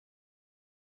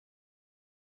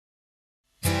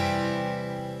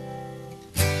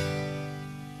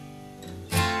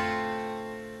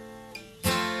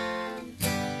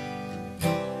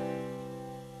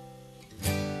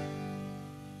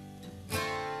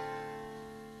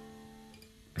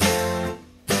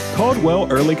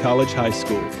Caldwell Early College High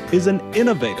School is an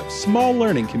innovative, small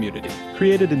learning community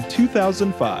created in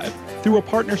 2005 through a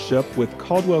partnership with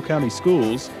Caldwell County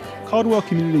Schools, Caldwell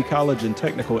Community College and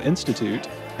Technical Institute,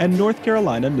 and North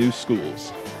Carolina New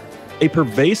Schools. A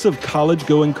pervasive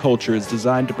college-going culture is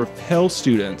designed to propel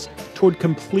students toward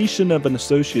completion of an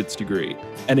associate's degree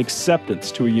and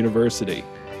acceptance to a university.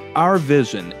 Our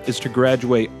vision is to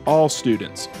graduate all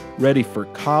students ready for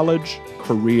college,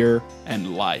 career,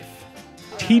 and life.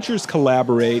 Teachers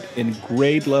collaborate in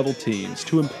grade-level teams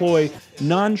to employ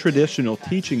non-traditional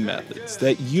teaching methods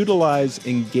that utilize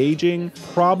engaging,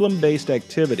 problem-based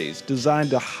activities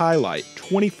designed to highlight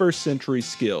 21st century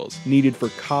skills needed for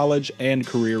college and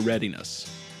career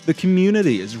readiness. The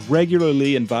community is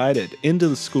regularly invited into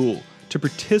the school to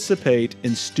participate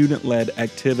in student-led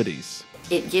activities.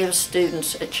 It gives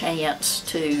students a chance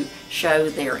to show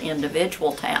their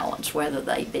individual talents, whether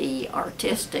they be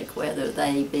artistic, whether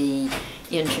they be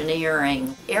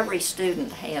engineering. Every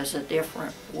student has a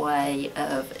different way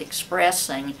of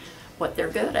expressing what they're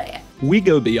good at. We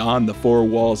go beyond the four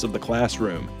walls of the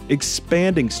classroom,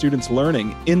 expanding students'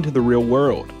 learning into the real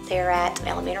world. They're at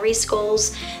elementary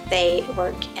schools. They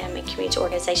work in community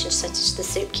organizations such as the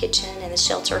soup kitchen and the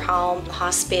shelter home, the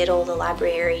hospital, the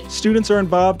library. Students are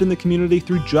involved in the community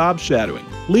through job shadowing,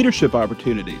 leadership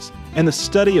opportunities, and the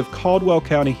study of Caldwell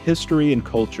County history and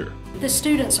culture. The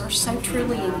students are so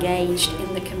truly engaged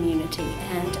in the community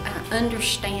and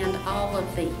understand all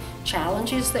of the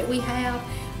challenges that we have,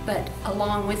 but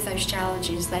along with those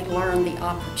challenges, they learn the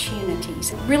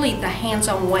opportunities. Really, the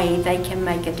hands-on way they can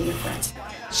make a difference.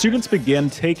 Students begin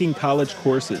taking college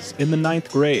courses in the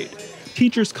 9th grade.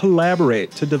 Teachers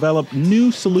collaborate to develop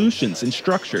new solutions and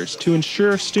structures to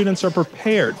ensure students are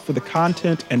prepared for the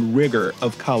content and rigor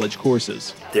of college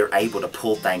courses. They're able to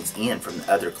pull things in from the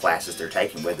other classes they're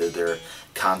taking, whether they're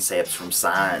concepts from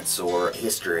science or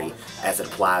history as it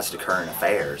applies to current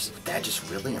affairs. That just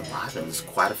really enlivens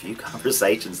quite a few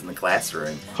conversations in the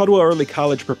classroom. Caldwell Early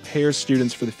College prepares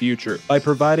students for the future by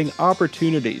providing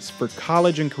opportunities for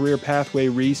college and career pathway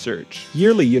research,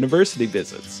 yearly university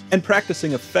visits, and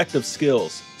practicing effective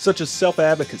skills such as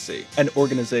self-advocacy and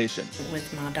organization.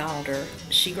 With my daughter,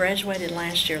 she graduated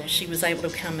last year. She was able to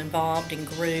become involved in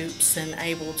groups and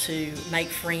able to make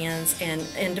friends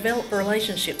and develop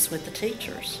relationships with the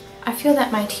teachers. I feel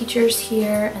that my teachers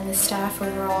here and the staff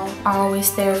overall are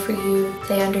always there for you.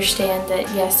 They understand that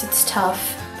yes, it's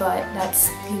tough, but that's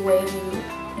the way you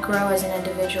grow as an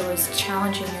individual, is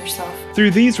challenging yourself.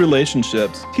 Through these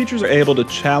relationships, teachers are able to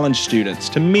challenge students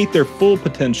to meet their full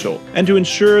potential and to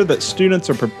ensure that students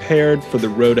are prepared for the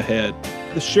road ahead.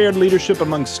 The shared leadership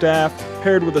among staff,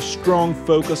 paired with a strong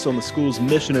focus on the school's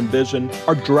mission and vision,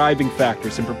 are driving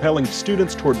factors in propelling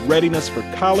students toward readiness for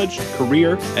college,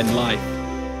 career, and life.